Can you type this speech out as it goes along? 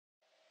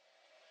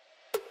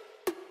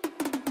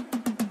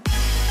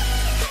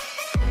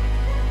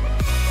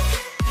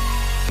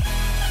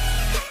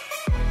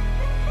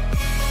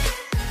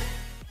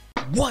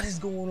What is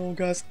going on,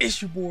 guys?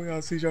 It's your boy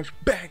icjosh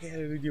back at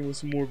it again with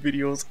some more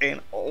videos,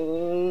 and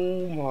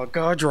oh my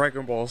god,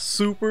 Dragon Ball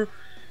Super.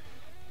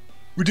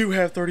 We do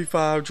have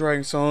 35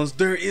 Dragon songs.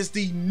 There is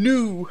the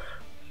new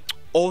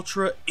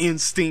Ultra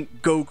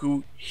Instinct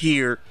Goku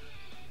here.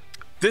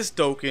 This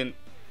Dokkan,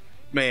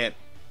 man,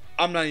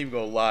 I'm not even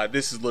gonna lie,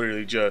 this is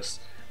literally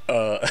just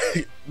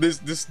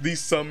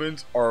these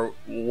summons are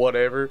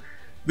whatever.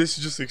 This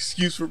is just an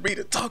excuse for me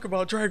to talk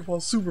about Dragon Ball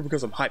Super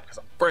because I'm hyped, because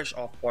I'm fresh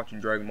off watching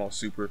Dragon Ball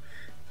Super,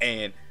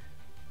 and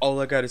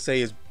all I gotta say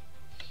is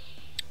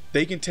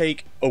they can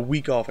take a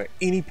week off at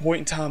any point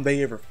in time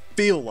they ever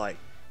feel like.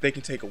 They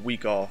can take a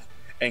week off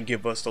and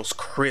give us those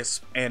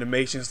crisp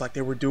animations like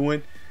they were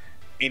doing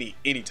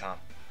anytime.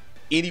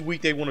 Any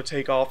week they want to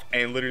take off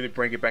and literally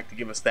bring it back to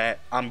give us that,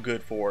 I'm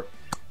good for.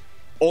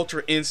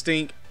 Ultra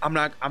Instinct, I'm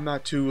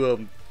not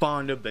too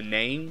fond of the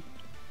name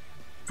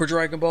for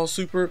Dragon Ball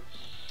Super.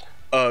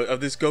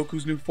 Of this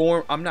Goku's new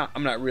form, I'm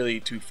not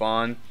really too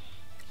fond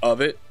of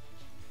it.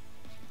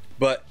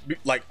 But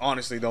like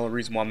honestly, the only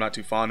reason why I'm not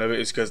too fond of it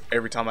is because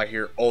every time I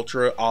hear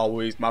Ultra,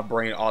 my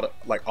brain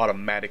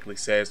automatically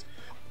says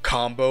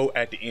combo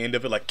at the end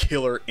of it, like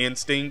Killer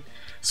Instinct.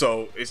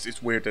 So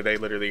it's weird that they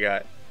literally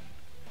got.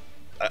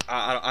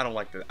 I don't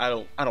like I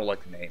don't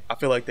like the name. I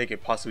feel like they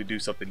could possibly do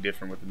something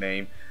different with the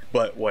name,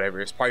 but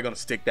whatever. It's probably gonna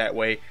stick that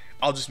way.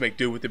 I'll just make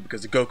do with it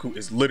because the Goku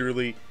is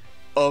literally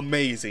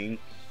amazing.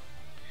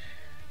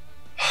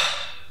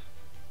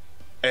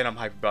 And I'm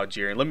hyped about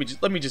Jiren.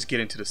 Let me just get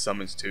into the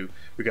summons too,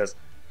 because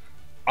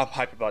I'm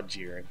hyped about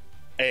Jiren.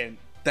 And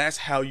that's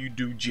how you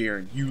do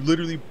Jiren. You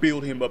literally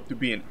build him up to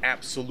be an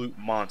absolute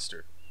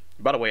monster.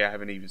 By the way, I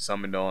haven't even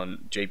summoned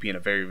on JP in a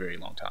very, very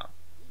long time.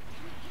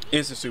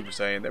 Instant Super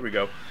Saiyan, there we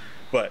go.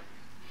 But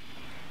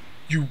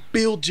you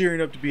build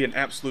Jiren up to be an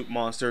absolute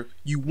monster.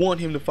 You want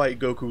him to fight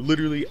Goku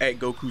literally at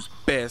Goku's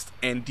best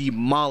and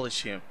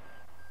demolish him.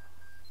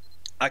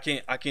 I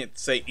can't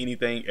say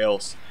anything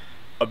else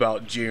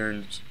about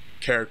Jiren's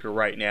character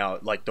right now.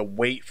 Like, the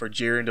wait for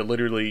Jiren to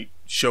literally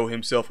show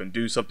himself and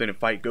do something and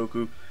fight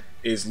Goku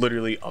is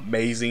literally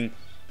amazing.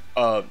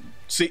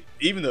 See,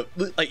 even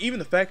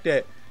the fact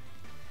that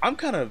I'm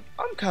kind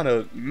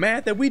of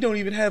mad that we don't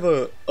even have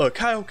a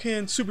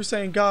Kaioken Super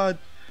Saiyan God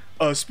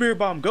Spirit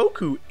Bomb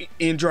Goku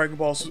in Dragon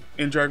Ball Z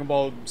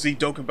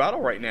Dokkan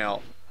Battle right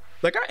now.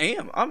 Like,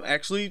 I'm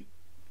actually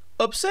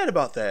upset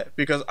about that,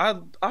 because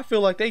I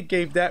feel like they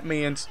gave that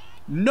man's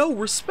no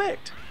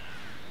respect.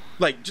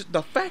 Like, just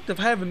the fact of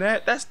having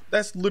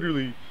that's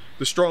literally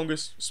the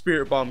strongest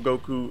Spirit Bomb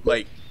Goku,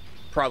 like,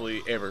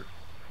 probably ever.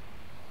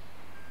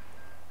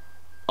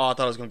 Oh, I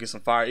thought I was gonna get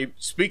some fire.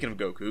 Speaking of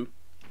Goku,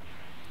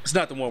 it's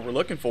not the one we're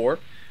looking for,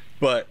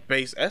 but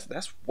base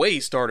that's way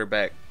starter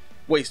back,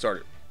 way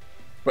starter.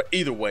 But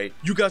either way,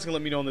 you guys can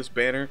let me know on this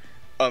banner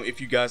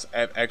if you guys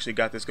have actually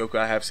got this Goku.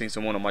 I have seen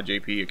someone on my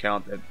JP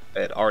account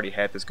that already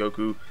had this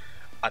Goku.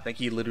 I think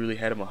he literally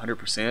had him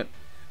 100%.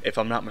 If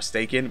I'm not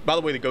mistaken. By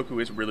the way, the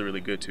Goku is really,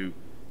 really good too.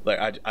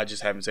 Like, I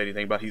just haven't said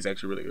anything about it. He's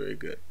actually really, really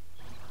good.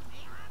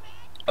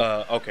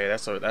 Okay,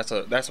 that's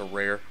a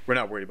rare. We're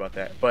not worried about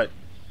that. But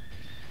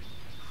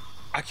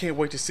I can't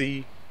wait to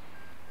see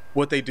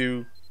what they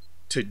do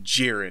to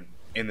Jiren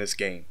in this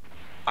game.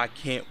 I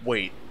can't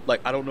wait.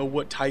 Like, I don't know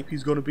what type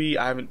he's gonna be.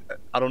 I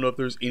don't know if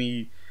there's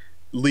any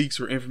leaks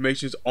or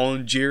informations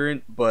on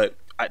Jiren, but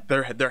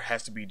there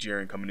has to be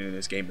Jiren coming into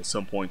this game at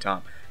some point in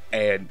time,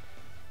 and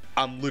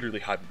I'm literally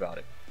hyped about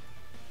it.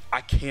 I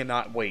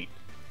cannot wait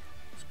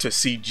to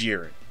see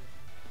Jiren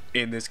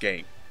in this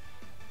game.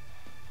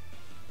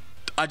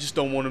 I just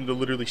don't want him to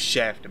literally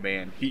shaft a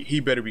man. He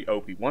better be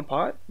OP. One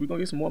pot? We gonna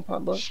get some one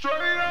pot luck? Straight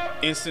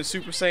up! Instant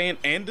Super Saiyan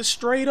and the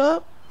straight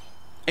up?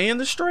 And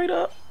the straight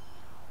up?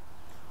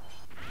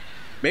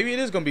 Maybe it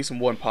is gonna be some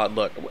one pot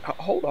luck.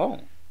 Hold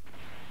on.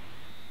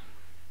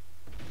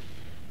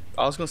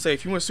 I was gonna say,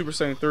 if you went Super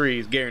Saiyan 3,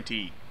 it's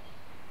guaranteed.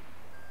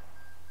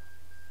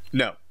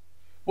 No.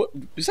 What?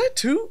 Is that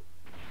 2?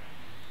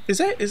 Is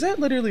that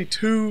literally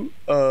 2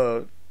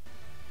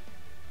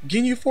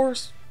 Ginyu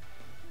Force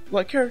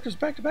like characters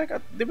back to back?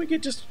 Did we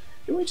just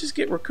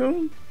get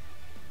Raccoon?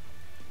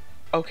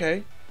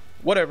 Okay,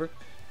 whatever.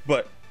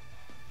 But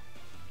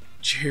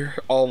Jiren,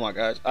 oh my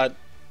gosh,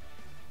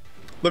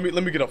 let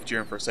me get off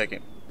Jiren for a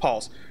second.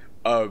 Pause.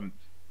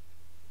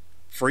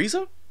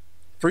 Frieza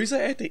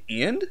at the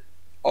end?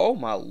 Oh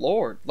my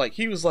lord! Like,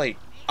 he was like,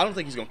 I don't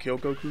think he's gonna kill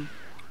Goku,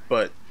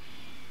 but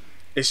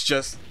it's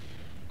just,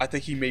 I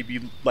think he may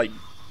be like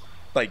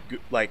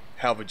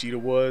how Vegeta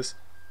was.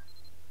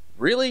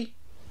 Really?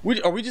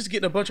 Are we just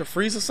getting a bunch of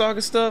Frieza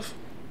Saga stuff?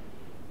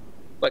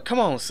 Like, come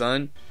on,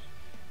 son.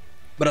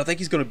 But I think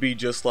he's gonna be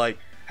just like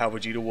how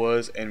Vegeta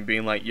was, and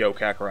being like, yo,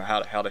 Kakarot,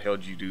 how the hell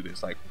did you do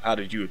this? Like, how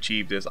did you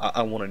achieve this?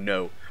 I want to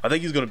know. I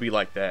think he's gonna be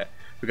like that,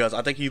 because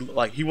I think he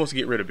wants to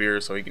get rid of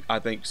Beerus,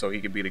 so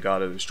he can be the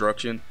god of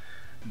destruction.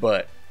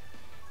 But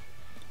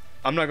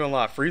I'm not gonna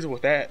lie, Frieza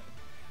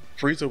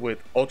with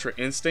Ultra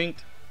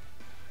Instinct,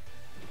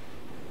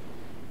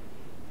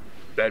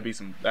 that'd be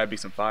some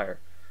fire.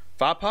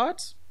 5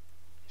 pots?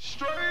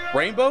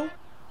 Rainbow?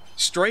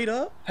 straight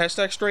up,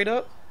 hashtag straight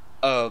up.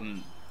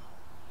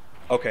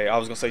 Okay, I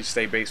was gonna say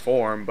stay base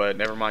form, but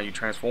never mind, you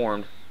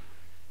transformed.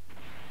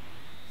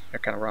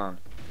 That kind of rhymed.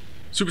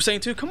 Super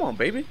Saiyan 2, come on,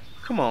 baby.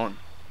 Come on.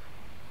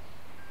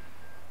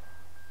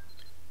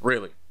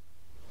 Really?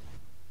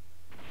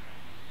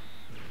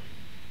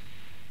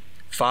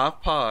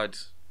 5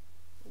 pods.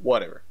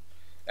 Whatever.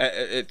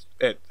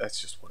 That's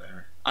just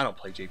whatever. I don't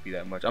play JP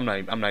that much. I'm not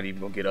even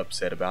gonna get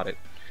upset about it.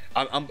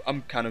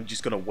 I'm kind of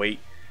just gonna wait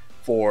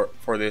for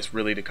this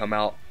really to come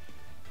out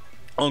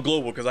on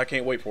global, because I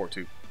can't wait for it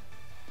to.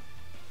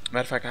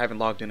 Matter of fact, I haven't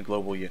logged into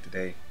global yet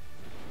today.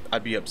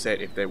 I'd be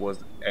upset if that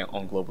was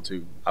on global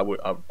too. I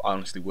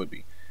honestly would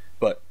be.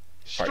 But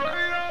right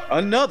now,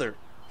 another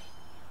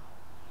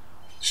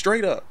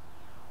straight up.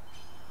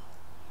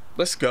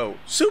 Let's go.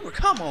 Super,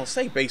 come on,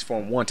 say base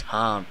form one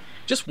time.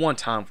 Just one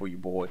time for you,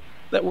 boy.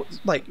 That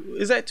was like,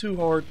 is that too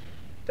hard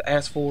to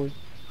ask for?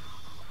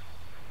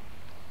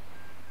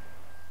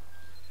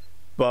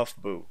 Buff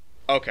Boo.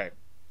 Okay,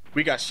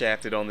 we got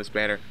shafted on this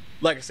banner.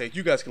 Like I said,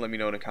 you guys can let me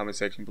know in the comment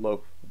section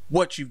below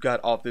what you've got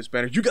off this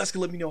banner. You guys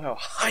can let me know how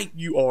hyped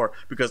you are,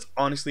 because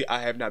honestly, I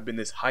have not been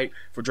this hyped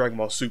for Dragon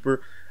Ball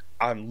Super.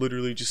 I'm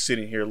literally just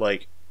sitting here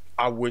like,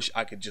 I wish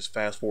I could just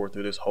fast forward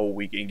through this whole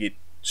week and get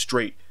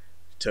straight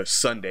to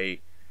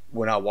Sunday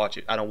when I watch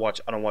it. I don't watch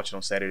it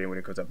on Saturday when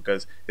it comes up,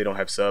 because they don't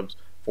have subs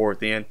for it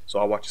then. So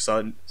I watch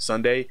it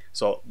Sunday.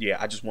 So yeah,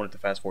 I just wanted to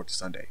fast forward to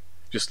Sunday.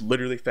 Just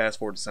literally fast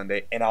forward to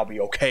Sunday, and I'll be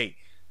okay.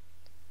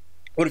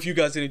 But if you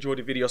guys did enjoy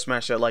the video,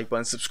 smash that like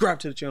button, subscribe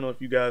to the channel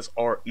if you guys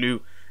are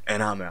new,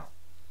 and I'm out.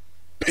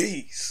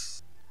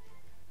 Peace.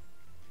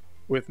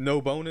 With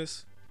no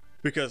bonus,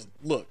 because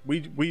look,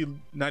 we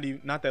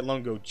not that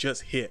long ago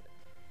just hit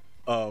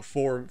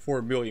 4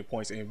 million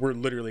points, and we're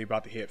literally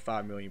about to hit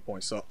 5 million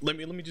points. So let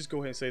me just go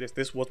ahead and say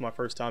this was my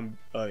first time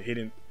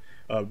beating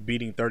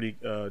 30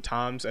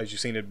 times, as you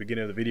seen at the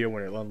beginning of the video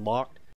when it unlocked.